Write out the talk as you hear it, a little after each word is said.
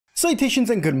Salutations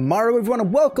and good morrow everyone,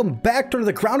 and welcome back to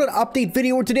another Grounded Update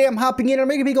video, where today I'm hopping in and I'm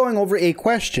going to be going over a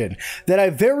question that I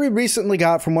very recently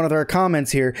got from one of our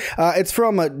comments here. It's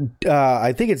from,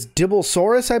 I think it's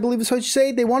Dibblsaurus, I believe is what you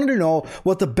say. They wanted to know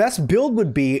what the best build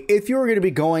would be if you were going to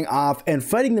be going off and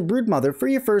fighting the Broodmother for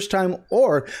your first time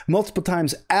or multiple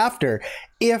times after,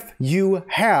 if you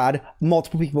had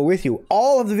multiple people with you.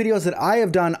 All of the videos that I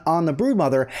have done on the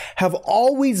Broodmother have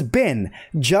always been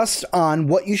just on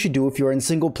what you should do if you're in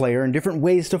single player and different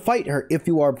ways to fight her if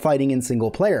you are fighting in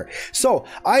single player. So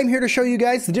I'm here to show you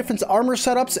guys the different armor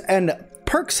setups and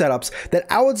perk setups that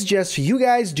I would suggest you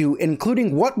guys do,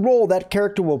 including what role that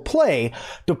character will play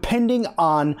depending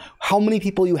on how many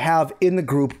people you have in the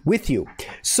group with you.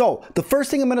 So the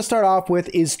first thing I'm going to start off with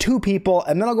is 2 people,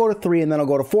 and then I'll go to 3, and then I'll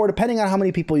go to 4, depending on how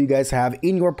many people you guys have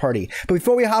in your party. But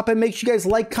before we hop in, make sure you guys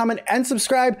like, comment, and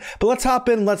subscribe. But let's hop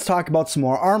in, let's talk about some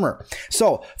more armor.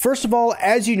 So first of all,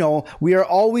 as you know, we are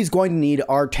always going to need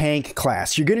our tank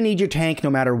class. You're going to need your tank no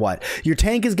matter what. Your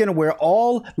tank is going to wear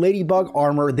all Ladybug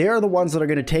armor. They're the ones that are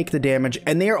going to take the damage,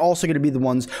 and they are also going to be the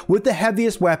ones with the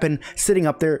heaviest weapon sitting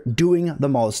up there doing the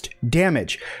most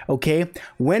damage. Okay,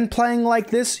 when playing like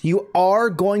this, you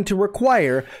are going to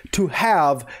require to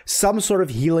have some sort of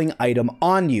healing item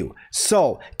on you.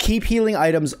 So keep healing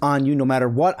items on you no matter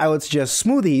what. I would suggest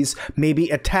smoothies, maybe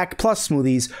attack plus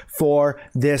smoothies for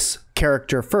this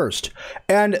character first.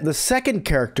 And the second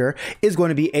character is going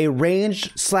to be a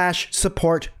ranged /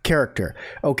 support character.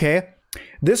 Okay,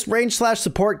 this range /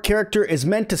 support character is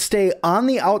meant to stay on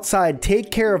the outside,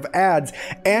 take care of ads,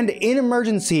 and in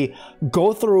emergency,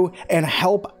 go through and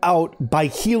help out by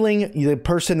healing the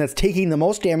person that's taking the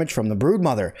most damage from the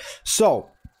Broodmother. So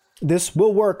this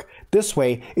will work this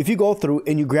way if you go through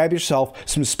and you grab yourself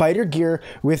some spider gear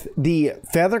with the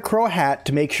feather crow hat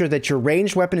to make sure that your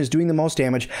ranged weapon is doing the most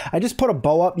damage. I just put a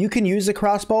bow up. You can use the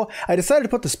crossbow. I decided to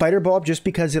put the spider bow up just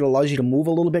because it allows you to move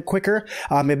a little bit quicker.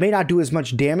 It may not do as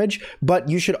much damage, but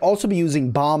you should also be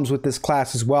using bombs with this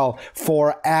class as well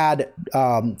for ad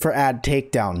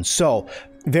takedown. So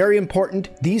very important.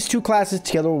 These 2 classes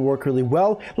together will work really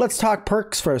well. Let's talk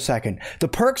perks for a second. The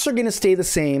perks are going to stay the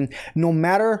same no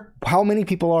matter how many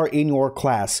people are in your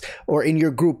class or in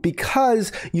your group,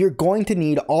 because you're going to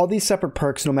need all these separate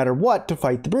perks no matter what to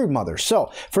fight the Broodmother.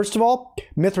 So first of all,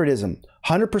 Mithridism.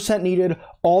 100% needed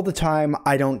all the time.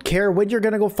 I don't care when you're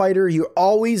going to go fight her, you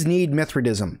always need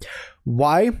Mithridism.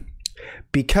 Why?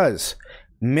 Because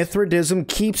Mithridism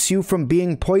keeps you from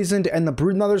being poisoned, and the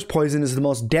Broodmother's poison is the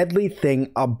most deadly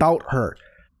thing about her.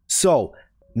 So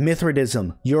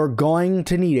Mithridism, you're going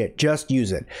to need it. Just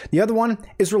use it. The other one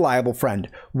is Reliable Friend.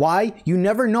 Why? You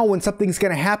never know when something's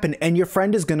going to happen and your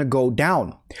friend is going to go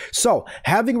down. So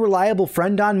having Reliable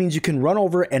Friend on means you can run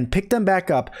over and pick them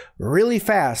back up really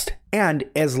fast. And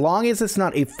as long as it's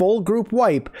not a full group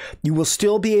wipe, you will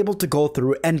still be able to go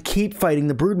through and keep fighting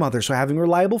the Broodmother. So having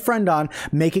Reliable Friend on,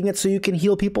 making it so you can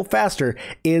heal people faster,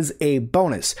 is a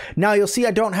bonus. Now you'll see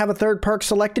I don't have a third perk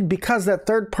selected because that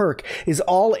third perk is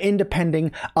all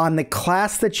independent on the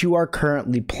class that you are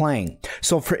currently playing.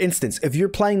 So for instance, if you're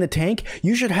playing the tank,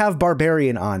 you should have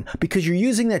Barbarian on because you're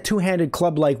using that 2-handed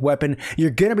club-like weapon. You're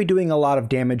going to be doing a lot of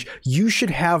damage. You should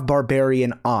have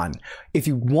Barbarian on. If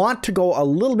you want to go a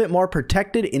little bit more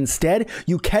protected instead,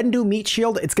 you can do Meat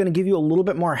Shield. It's going to give you a little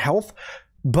bit more health,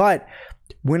 but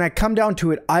when I come down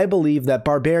to it, I believe that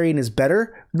Barbarian is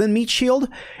better than Meat Shield,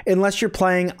 unless you're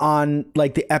playing on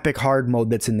like the epic hard mode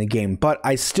that's in the game. But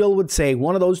I still would say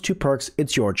one of those 2 perks,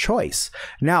 it's your choice.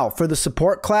 Now, for the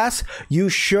support class, you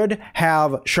should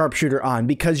have Sharpshooter on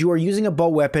because you are using a bow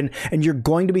weapon and you're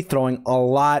going to be throwing a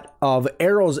lot of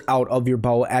arrows out of your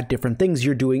bow at different things.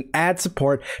 You're doing ad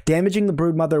support, damaging the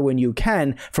Broodmother when you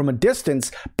can from a distance,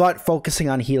 but focusing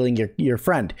on healing your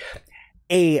friend.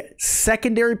 A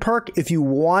secondary perk, if you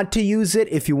want to use it,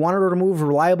 if you wanted to remove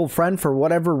Reliable Friend for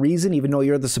whatever reason, even though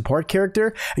you're the support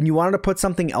character, and you wanted to put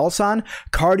something else on,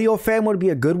 Cardio Fan would be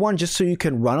a good one just so you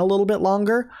can run a little bit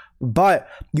longer. But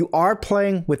you are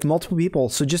playing with multiple people,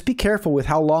 so just be careful with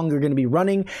how long you're going to be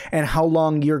running and how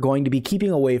long you're going to be keeping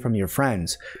away from your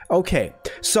friends. Okay,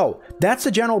 so that's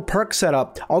the general perk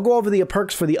setup. I'll go over the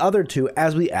perks for the other 2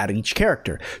 as we add each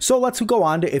character. So let's go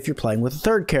on to if you're playing with a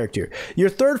third character. Your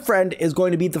third friend is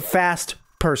going to be the fast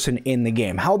person in the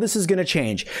game. How this is going to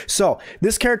change. So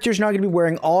this character is now going to be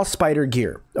wearing all spider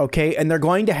gear, okay? And they're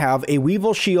going to have a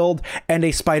Weevil Shield and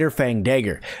a Spider Fang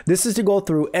Dagger. This is to go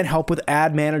through and help with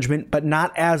ad management, but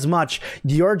not as much.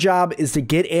 Your job is to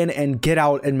get in and get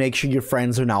out and make sure your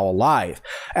friends are now alive.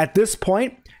 At this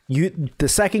point, The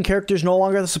second character is no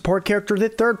longer the support character. The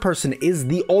third person is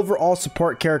the overall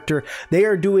support character. They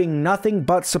are doing nothing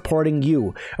but supporting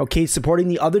you, okay? Supporting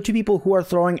the other two people who are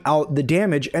throwing out the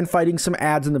damage and fighting some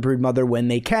ads in the Broodmother when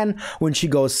they can. When she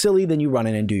goes silly, then you run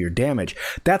in and do your damage.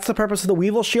 That's the purpose of the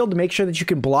Weevil Shield, to make sure that you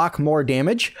can block more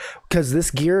damage, because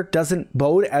this gear doesn't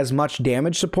bode as much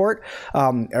damage support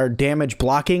or damage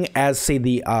blocking as, say,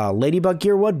 the Ladybug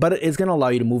gear would, but it is going to allow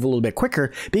you to move a little bit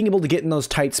quicker, being able to get in those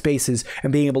tight spaces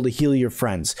and being able to heal your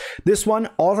friends. This one,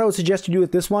 all I would suggest you do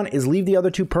with this one is leave the other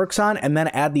two perks on and then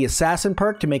add the Assassin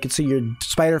perk to make it so your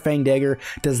Spider Fang Dagger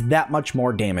does that much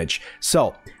more damage.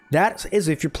 So that is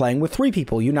if you're playing with 3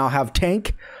 people. You now have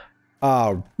tank,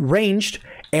 ranged,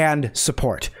 and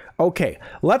support. Okay,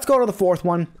 let's go to the fourth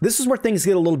one. This is where things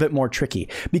get a little bit more tricky,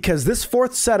 because this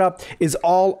fourth setup is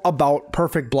all about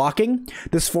perfect blocking.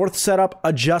 This fourth setup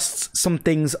adjusts some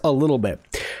things a little bit.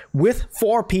 With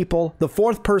 4 people, the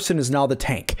fourth person is now the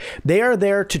tank. They are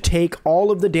there to take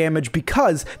all of the damage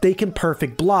because they can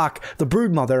perfect block the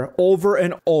Broodmother over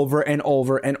and over and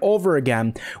over and over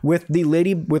again. With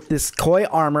this Koi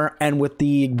armor and with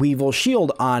the Weevil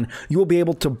Shield on, you will be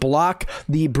able to block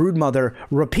the Broodmother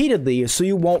repeatedly, so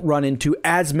you won't run into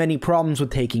as many problems with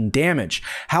taking damage.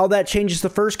 How that changes the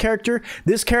first character: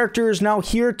 this character is now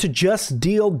here to just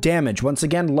deal damage. Once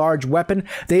again, large weapon.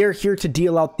 They are here to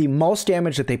deal out the most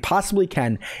damage that they possibly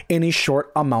can in a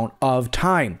short amount of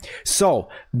time. So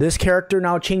this character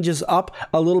now changes up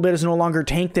a little bit. Is no longer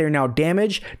tank. They're now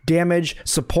damage,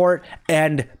 support,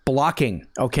 and blocking.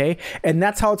 Okay, and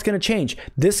that's how it's going to change.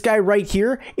 This guy right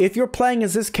here, if you're playing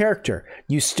as this character,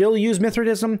 you still use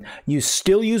Mithridism, you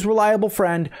still use Reliable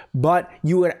Friend, but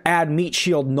you would add Meat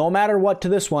Shield no matter what to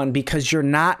this one, because you're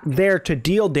not there to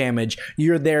deal damage,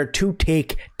 you're there to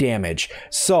take damage.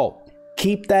 So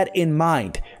keep that in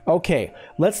mind. Okay,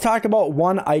 let's talk about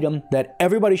one item that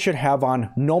everybody should have on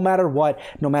no matter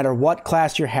what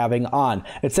class you're having on.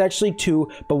 It's actually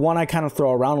 2, but one I kind of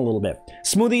throw around a little bit.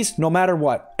 Smoothies, no matter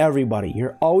what, everybody.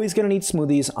 You're always going to need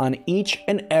smoothies on each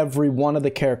and every one of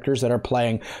the characters that are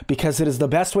playing, because it is the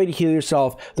best way to heal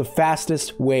yourself, the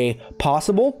fastest way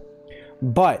possible.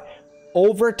 But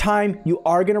over time, you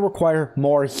are going to require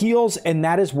more heals, and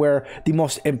that is where the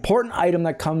most important item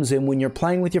that comes in when you're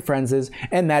playing with your friends is,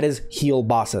 and that is heal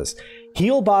bosses.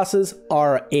 Heal bosses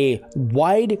are a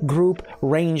wide group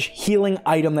range healing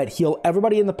item that heal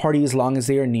everybody in the party as long as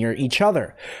they are near each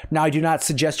other. Now, I do not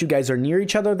suggest you guys are near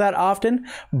each other that often,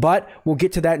 but we'll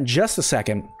get to that in just a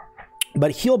second.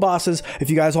 But heal bosses, if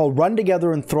you guys all run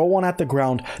together and throw one at the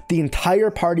ground, the entire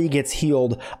party gets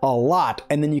healed a lot,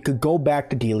 and then you could go back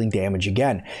to dealing damage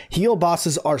again. Heal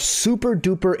bosses are super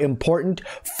duper important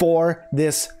for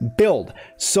this build.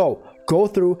 So go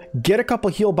through, get a couple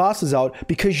heal bosses out,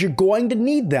 because you're going to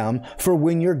need them for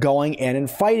when you're going in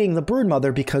and fighting the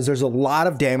Broodmother, because there's a lot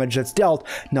of damage that's dealt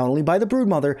not only by the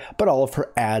Broodmother, but all of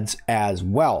her ads as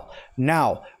well.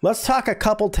 Now, let's talk a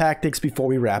couple tactics before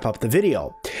we wrap up the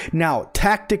video. Now,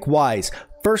 tactic-wise,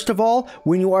 first of all,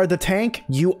 when you are the tank,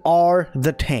 you are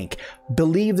the tank.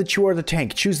 Believe that you are the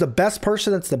tank. Choose the best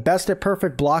person that's the best at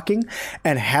perfect blocking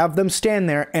and have them stand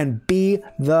there and be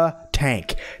the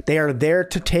tank. They are there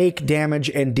to take damage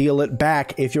and deal it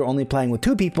back if you're only playing with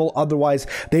 2 people. Otherwise,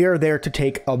 they are there to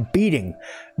take a beating.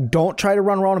 Don't try to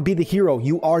run around and be the hero.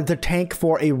 You are the tank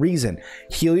for a reason.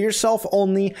 Heal yourself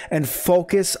only and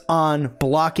focus on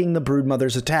blocking the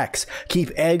Broodmother's attacks. Keep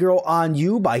aggro on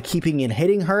you by keeping and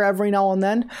hitting her every now and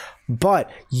then,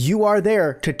 but you are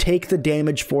there to take the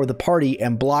damage for the party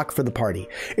and block for the party.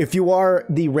 If you are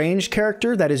the ranged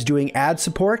character that is doing ad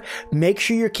support, make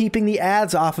sure you're keeping the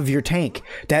ads off of your tank.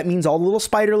 That means all the little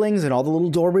spiderlings and all the little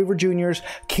Doorweaver Juniors,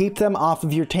 keep them off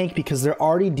of your tank, because they're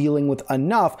already dealing with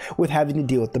enough with having to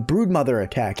deal with the Broodmother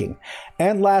attacking.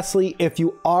 And lastly, if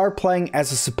you are playing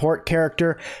as a support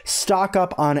character, stock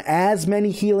up on as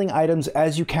many healing items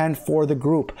as you can for the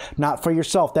group, not for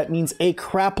yourself. That means a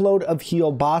crapload of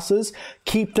heal bosses.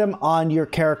 Keep them on your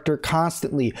character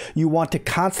constantly. You want to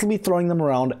constantly be throwing them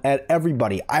around at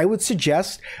everybody. I would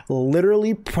suggest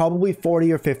literally probably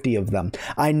 40 or 50 of them.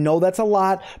 I know that's a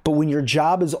lot, but when your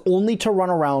job is only to run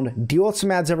around, deal with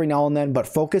some ads every now and then, but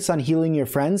focus on healing your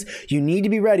friends, you need to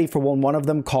be ready for when one of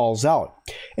them calls out.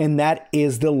 And that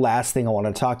is the last thing I want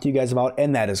to talk to you guys about,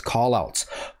 and that is callouts.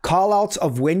 Callouts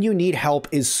of when you need help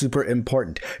is super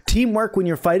important. Teamwork when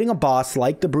you're fighting a boss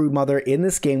like the Broodmother in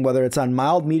this game, whether it's on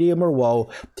mild, medium, or low,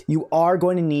 you are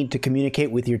going to need to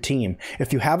communicate with your team.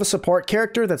 If you have a support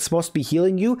character that's supposed to be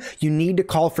healing you, you need to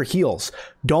call for heals.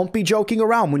 Don't be joking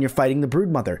around when you're fighting the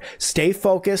Broodmother. Stay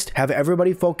focused, have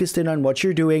everybody focused in on what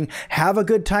you're doing, have a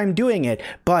good time doing it,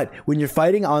 but when you're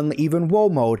fighting on even woe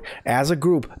mode, as a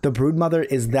group, the Broodmother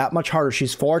Broodmother is that much harder.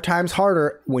 She's 4 times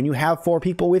harder when you have 4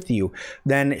 people with you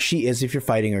than she is if you're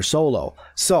fighting her solo.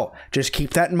 So just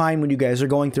keep that in mind when you guys are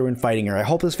going through and fighting her. I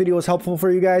hope this video was helpful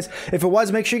for you guys. If it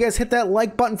was, make sure you guys hit that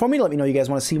like button for me to let me know you guys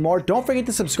want to see more. Don't forget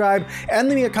to subscribe and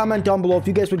leave me a comment down below if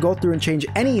you guys would go through and change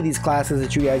any of these classes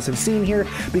that you guys have seen here,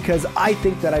 because I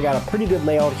think that I got a pretty good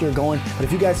layout here going. But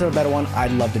if you guys have a better one,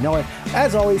 I'd love to know it.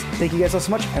 As always, thank you guys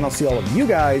so much, and I'll see all of you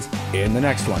guys in the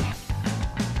next one.